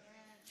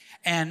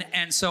 And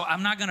so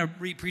I'm not going to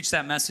re-preach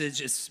that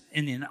message. It's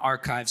in the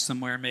archive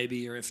somewhere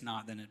maybe, or if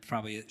not, then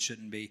it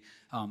shouldn't be.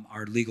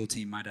 Our legal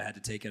team might have had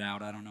to take it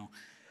out. I don't know.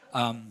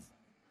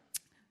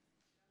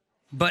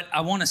 But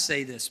I want to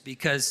say this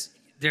because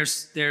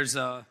there's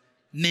a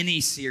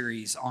mini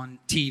series on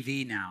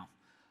TV now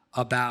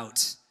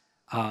about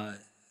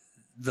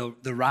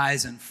the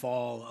rise and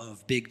fall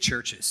of big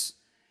churches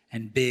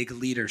and big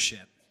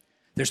leadership.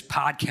 There's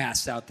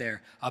podcasts out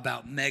there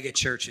about mega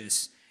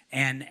churches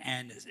and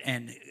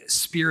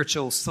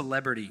spiritual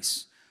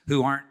celebrities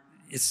who aren't.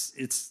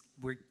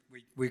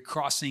 We're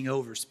crossing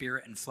over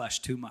spirit and flesh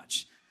too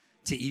much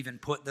to even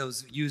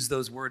use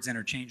those words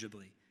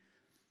interchangeably.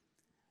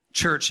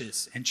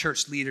 Churches and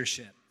church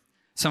leadership.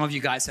 Some of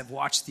you guys have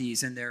watched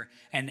these, and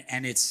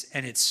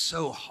it's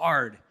so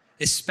hard,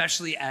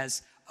 especially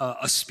as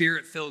a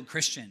spirit-filled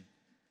Christian,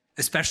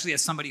 especially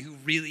as somebody who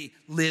really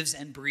lives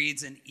and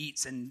breathes and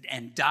eats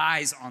and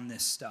dies on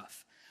this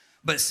stuff.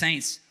 But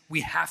saints,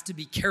 we have to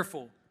be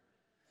careful,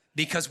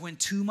 because when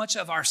too much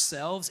of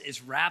ourselves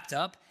is wrapped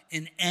up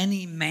in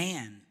any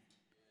man,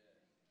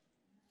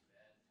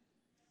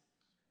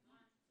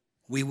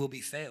 we will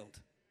be failed.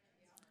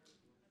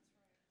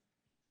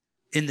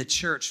 In the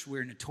church,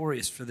 we're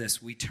notorious for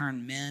this. We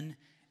turn men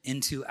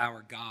into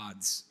our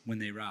gods when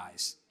they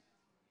rise.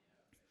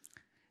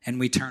 And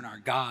we turn our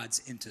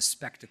gods into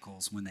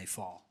spectacles when they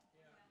fall.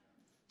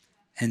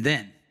 And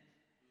then,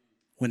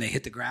 when they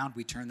hit the ground,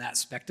 we turn that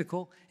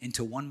spectacle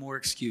into one more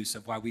excuse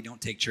of why we don't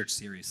take church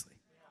seriously.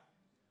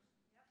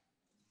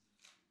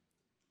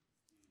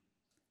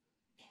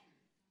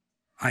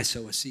 I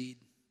sow a seed,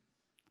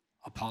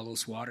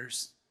 Apollos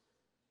waters,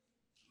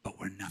 but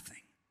we're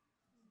nothing.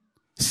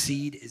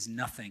 Seed is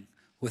nothing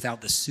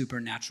without the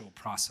supernatural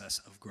process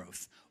of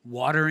growth.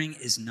 Watering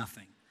is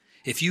nothing.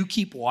 If you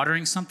keep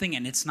watering something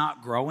and it's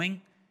not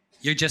growing,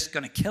 you're just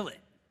going to kill it.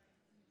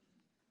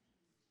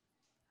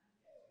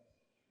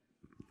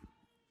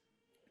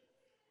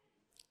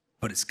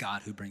 But it's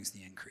God who brings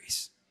the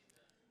increase.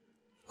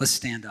 Let's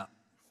stand up.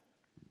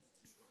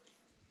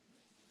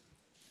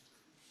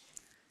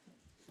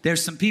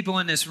 There's some people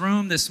in this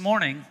room this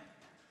morning,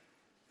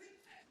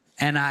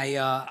 and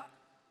I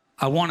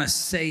want to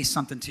say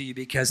something to you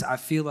because I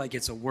feel like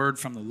it's a word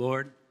from the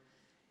Lord.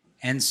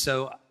 And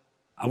so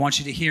I want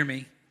you to hear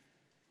me,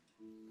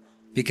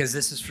 because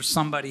this is for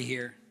somebody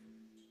here.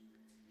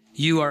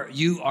 You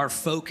are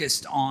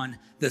focused on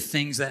the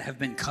things that have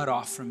been cut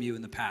off from you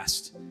in the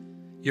past.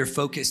 You're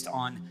focused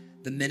on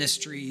the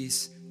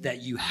ministries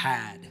that you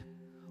had,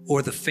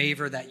 or the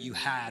favor that you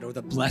had, or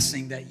the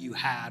blessing that you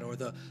had, or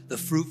the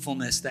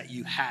fruitfulness that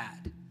you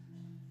had.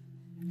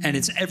 And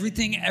it's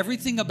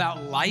everything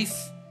about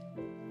life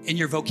in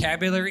your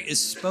vocabulary is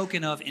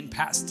spoken of in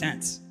past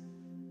tense.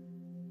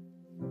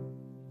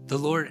 The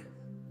Lord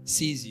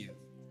sees you.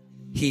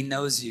 He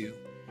knows you.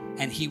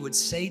 And he would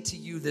say to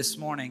you this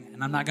morning,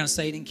 and I'm not going to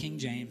say it in King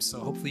James, so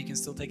hopefully you can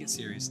still take it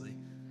seriously.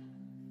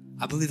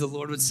 I believe the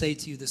Lord would say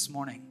to you this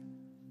morning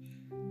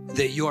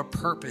that your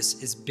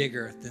purpose is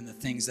bigger than the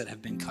things that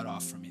have been cut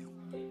off from you.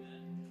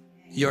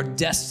 Your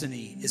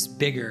destiny is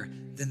bigger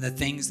than the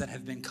things that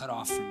have been cut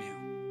off from you.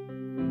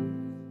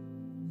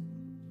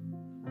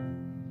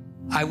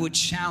 I would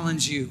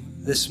challenge you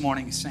this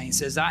morning,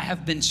 saints, as I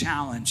have been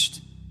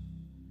challenged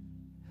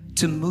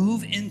to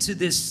move into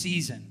this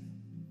season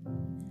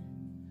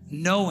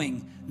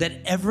knowing that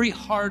every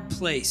hard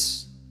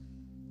place,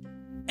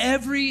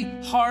 every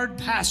hard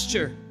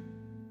pasture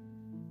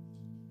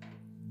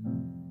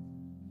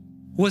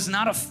was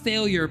not a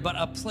failure, but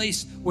a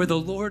place where the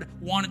Lord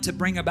wanted to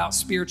bring about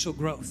spiritual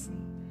growth.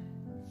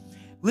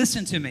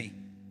 Listen to me.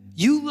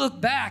 You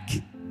look back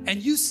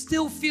and you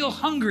still feel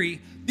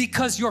hungry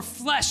because your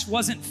flesh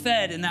wasn't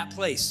fed in that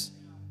place.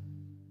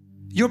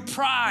 Your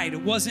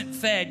pride wasn't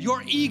fed.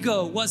 Your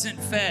ego wasn't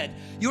fed.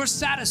 Your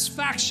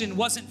satisfaction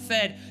wasn't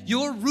fed.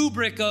 Your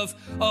rubric of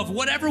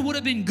whatever would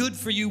have been good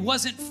for you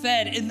wasn't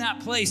fed in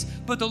that place.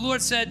 But the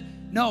Lord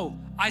said, no,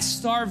 I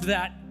starved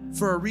that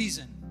for a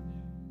reason.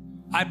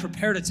 I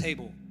prepared a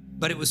table,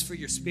 but it was for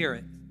your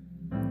spirit.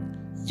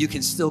 You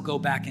can still go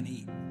back and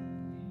eat.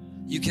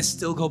 You can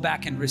still go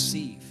back and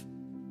receive.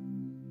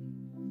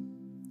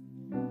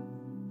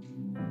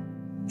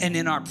 And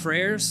in our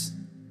prayers,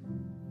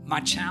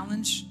 my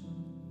challenge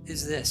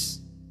is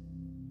this: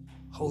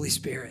 Holy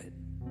Spirit,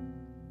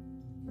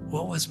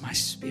 what was my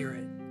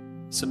spirit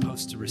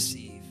supposed to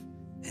receive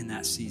in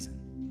that season?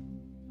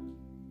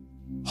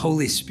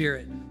 Holy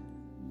Spirit,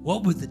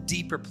 what were the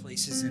deeper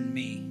places in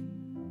me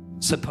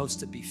supposed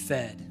to be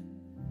fed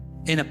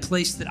in a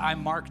place that I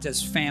marked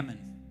as famine,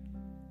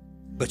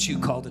 but you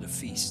called it a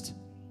feast?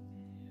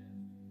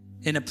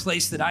 In a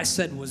place that I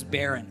said was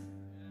barren,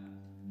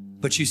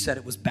 but you said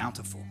it was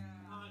bountiful.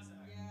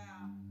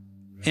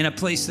 In a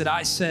place that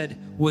I said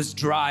was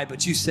dry,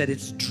 but you said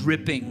it's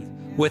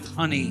dripping with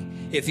honey.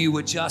 If you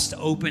would just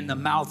open the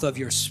mouth of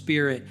your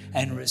spirit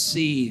and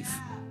receive,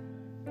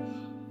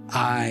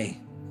 I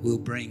will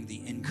bring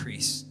the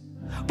increase.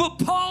 But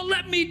Paul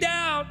let me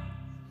down.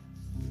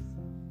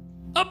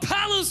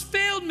 Apollos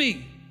failed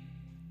me.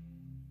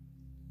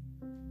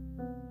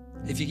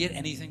 If you get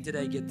anything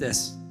today, get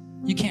this.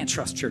 You can't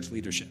trust church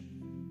leadership.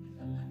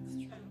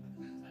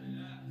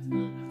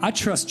 I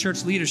trust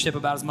church leadership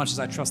about as much as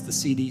I trust the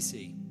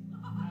CDC.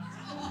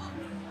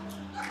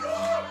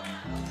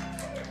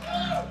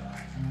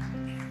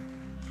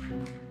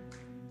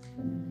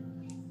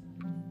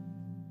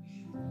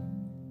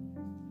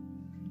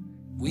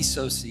 We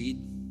sow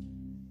seed.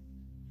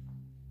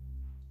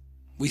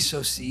 We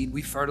sow seed.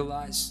 We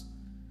fertilize.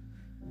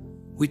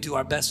 We do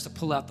our best to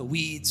pull out the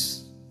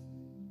weeds.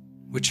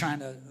 We're trying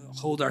to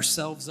hold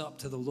ourselves up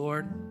to the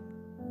Lord.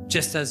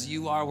 Just as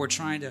you are, we're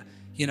trying to,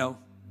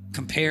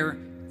 compare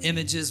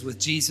images with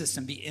Jesus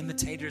and be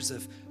imitators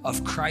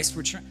of Christ.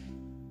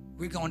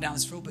 We're going down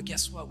this road, but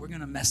guess what? We're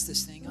going to mess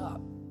this thing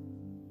up.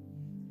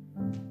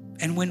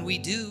 And when we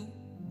do,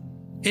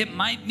 it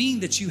might mean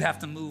that you have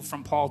to move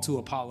from Paul to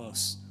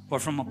Apollos, or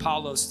from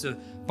Apollos to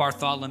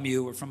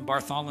Bartholomew, or from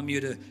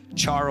Bartholomew to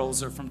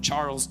Charles, or from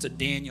Charles to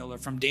Daniel, or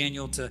from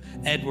Daniel to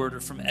Edward, or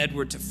from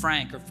Edward to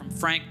Frank, or from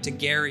Frank to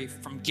Gary,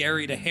 from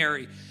Gary to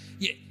Harry.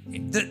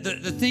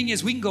 The thing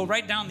is, we can go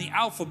right down the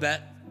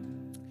alphabet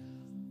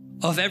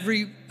of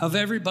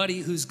everybody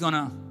who's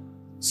gonna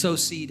sow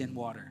seed and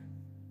water.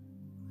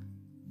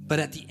 But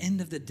at the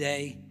end of the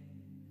day,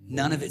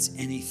 none of it's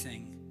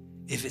anything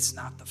if it's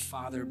not the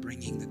Father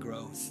bringing the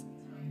growth.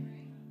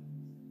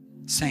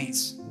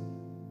 Saints,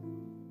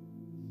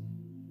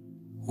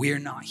 we're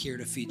not here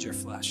to feed your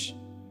flesh.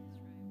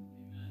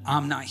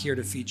 I'm not here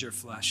to feed your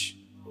flesh.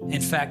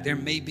 In fact, there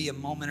may be a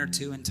moment or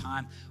two in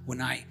time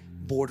when I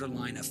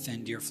borderline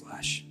offend your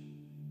flesh.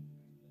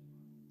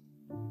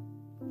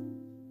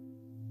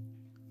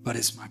 But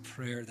it's my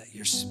prayer that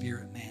your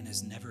spirit man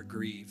is never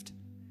grieved.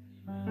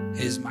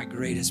 It is my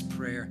greatest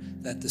prayer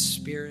that the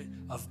Spirit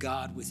of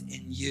God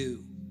within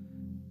you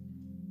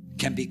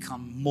can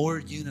become more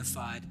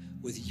unified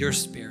with your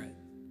spirit.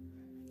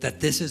 That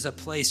this is a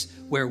place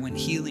where when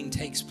healing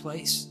takes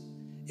place,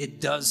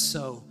 it does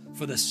so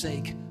for the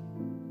sake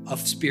of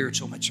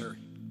spiritual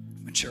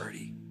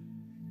maturity.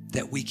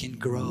 That we can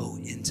grow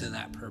into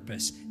that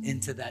purpose,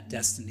 into that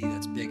destiny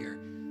that's bigger.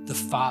 The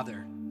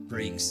Father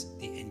brings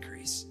the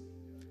increase.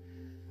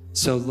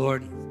 So,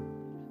 Lord,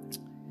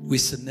 we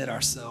submit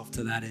ourselves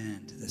to that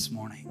end this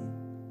morning.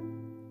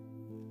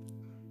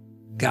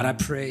 God, I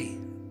pray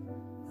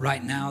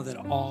right now that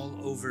all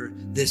over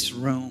this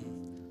room,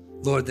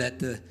 Lord, that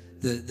the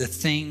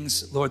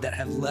things, Lord, that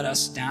have let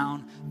us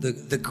down,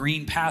 the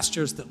green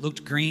pastures that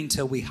looked green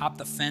till we hopped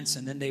the fence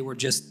and then they were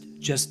just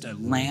a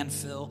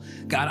landfill.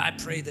 God, I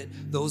pray that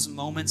those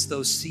moments,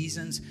 those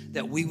seasons,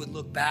 that we would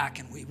look back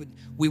and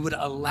we would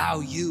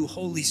allow you,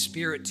 Holy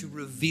Spirit, to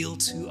reveal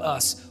to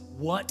us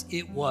what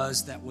it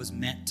was that was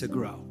meant to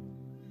grow.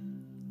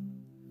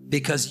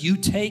 Because you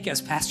take, as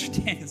Pastor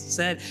Dan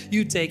said,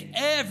 you take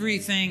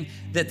everything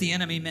that the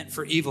enemy meant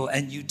for evil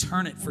and you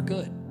turn it for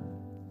good.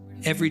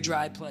 Every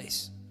dry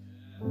place,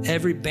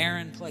 every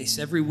barren place,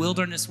 every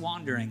wilderness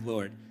wandering,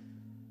 Lord.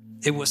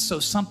 It was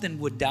so something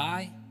would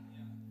die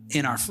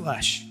in our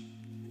flesh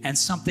and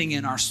something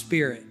in our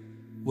spirit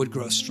would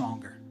grow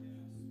stronger.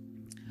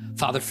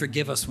 Father,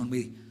 forgive us when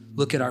we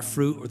look at our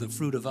fruit or the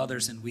fruit of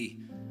others and we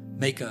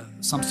make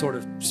some sort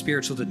of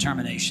spiritual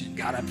determination.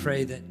 God, I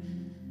pray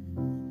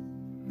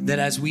that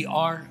as we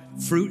are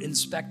fruit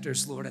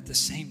inspectors, Lord, at the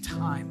same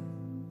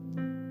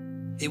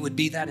time, it would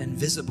be that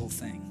invisible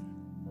thing.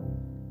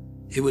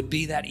 It would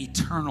be that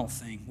eternal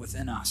thing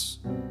within us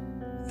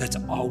that's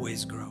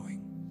always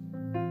growing,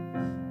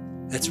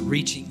 that's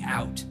reaching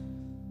out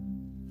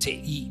to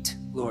eat,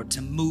 Lord,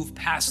 to move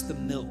past the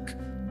milk.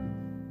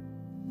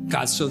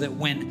 God, so that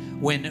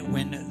when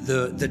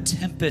the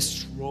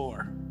tempests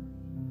roar,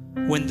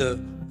 when the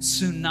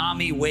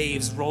tsunami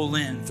waves roll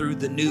in through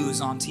the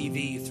news on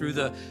TV, through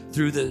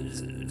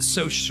the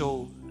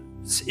social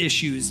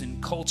issues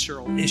and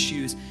cultural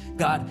issues,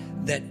 God,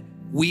 that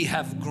we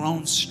have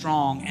grown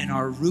strong and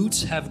our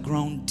roots have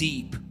grown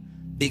deep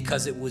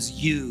because it was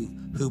you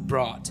who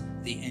brought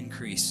the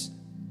increase.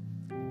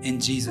 In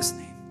Jesus'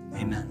 name,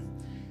 amen.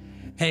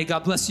 Hey,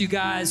 God bless you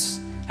guys.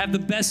 Have the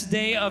best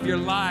day of your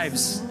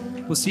lives.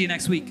 We'll see you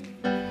next week.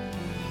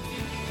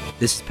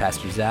 This is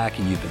Pastor Zac,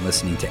 and you've been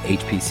listening to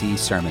HPC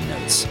Sermon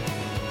Notes.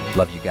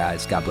 Love you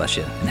guys. God bless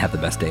you, and have the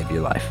best day of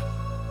your life.